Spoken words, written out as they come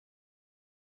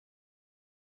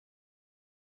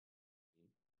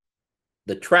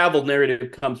The travel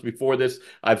narrative comes before this.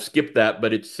 I've skipped that,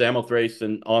 but it's Samothrace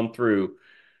and on through.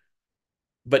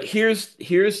 But here's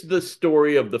the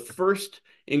story of the first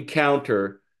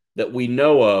encounter that we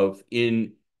know of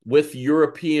in with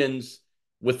Europeans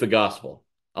with the gospel.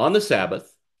 On the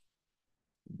Sabbath,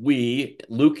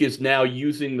 Luke is now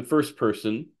using the first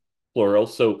person plural.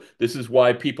 So this is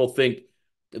why people think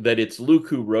that it's Luke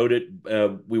who wrote it.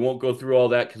 We won't go through all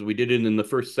that because we did it in the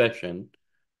first session.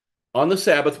 On the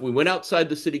Sabbath, we went outside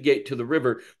the city gate to the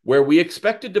river where we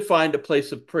expected to find a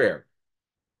place of prayer.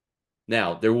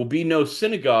 Now, there will be no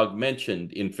synagogue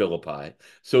mentioned in Philippi,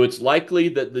 so it's likely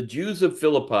that the Jews of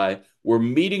Philippi were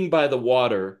meeting by the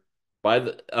water, by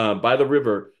the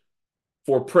river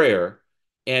for prayer,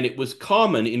 and it was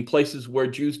common in places where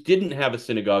Jews didn't have a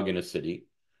synagogue in a city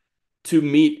to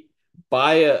meet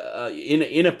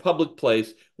in a public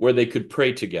place where they could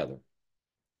pray together.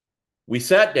 We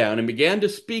sat down and began to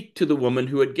speak to the woman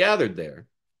who had gathered there.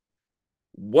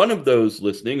 One of those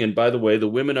listening, and by the way, the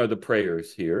women are the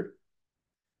prayers here.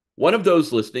 One of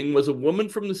those listening was a woman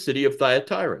from the city of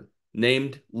Thyatira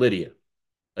named Lydia,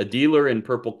 a dealer in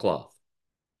purple cloth.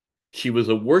 She was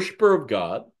a worshiper of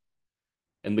God,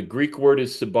 and the Greek word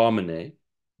is sibomene.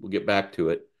 We'll get back to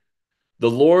it.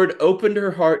 The Lord opened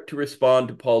her heart to respond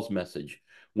to Paul's message.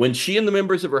 When she and the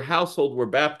members of her household were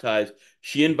baptized,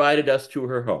 she invited us to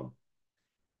her home.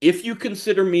 If you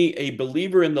consider me a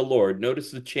believer in the Lord,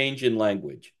 notice the change in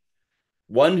language.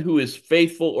 One who is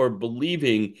faithful or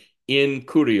believing in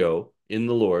Kurio, in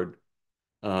the Lord,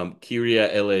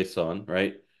 Kyria eleison,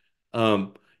 right?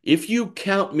 Um, if you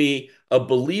count me a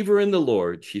believer in the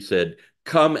Lord, she said,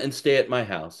 come and stay at my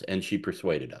house. And she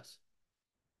persuaded us.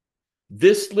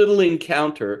 This little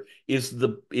encounter is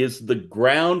the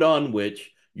ground on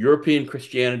which European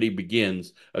Christianity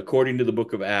begins, according to the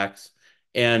book of Acts.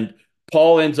 And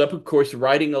Paul ends up, of course,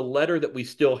 writing a letter that we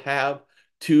still have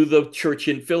to the church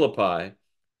in Philippi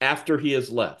after he has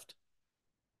left.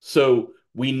 So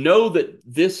we know that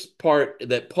this part,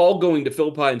 that Paul going to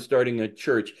Philippi and starting a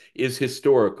church, is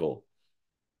historical.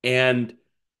 And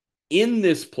in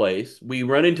this place, we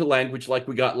run into language like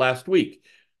we got last week.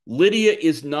 Lydia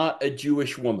is not a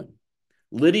Jewish woman.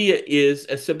 Lydia is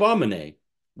a Sebamine.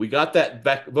 We got that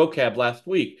vocab last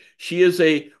week. She is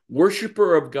a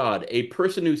worshiper of God, a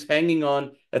person who's hanging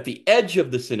on at the edge of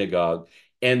the synagogue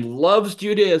and loves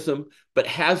Judaism, but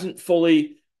hasn't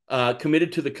fully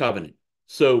committed to the covenant.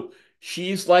 So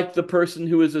she's like the person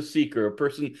who is a seeker, a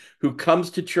person who comes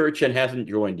to church and hasn't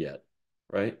joined yet,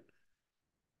 right?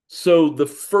 So the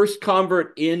first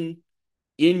convert in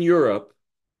Europe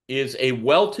is a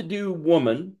well-to-do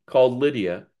woman called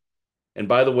Lydia. And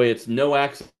by the way, it's no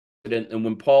accident. And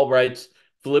when Paul writes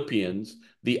Philippians,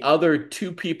 the other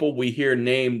two people we hear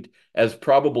named as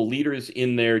probable leaders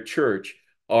in their church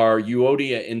are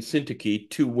Euodia and Syntyche,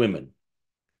 two women,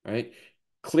 right?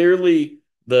 Clearly,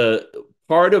 the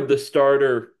part of the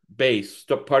starter base,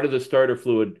 part of the starter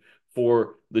fluid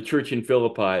for the church in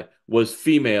Philippi was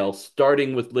female,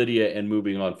 starting with Lydia and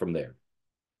moving on from there.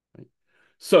 Right?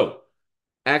 So,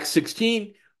 Acts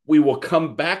 16, we will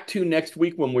come back to next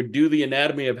week when we do the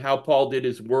anatomy of how Paul did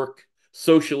his work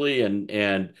socially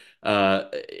and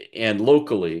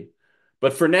locally.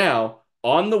 But for now,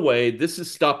 on the way, this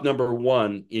is stop number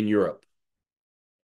one in Europe.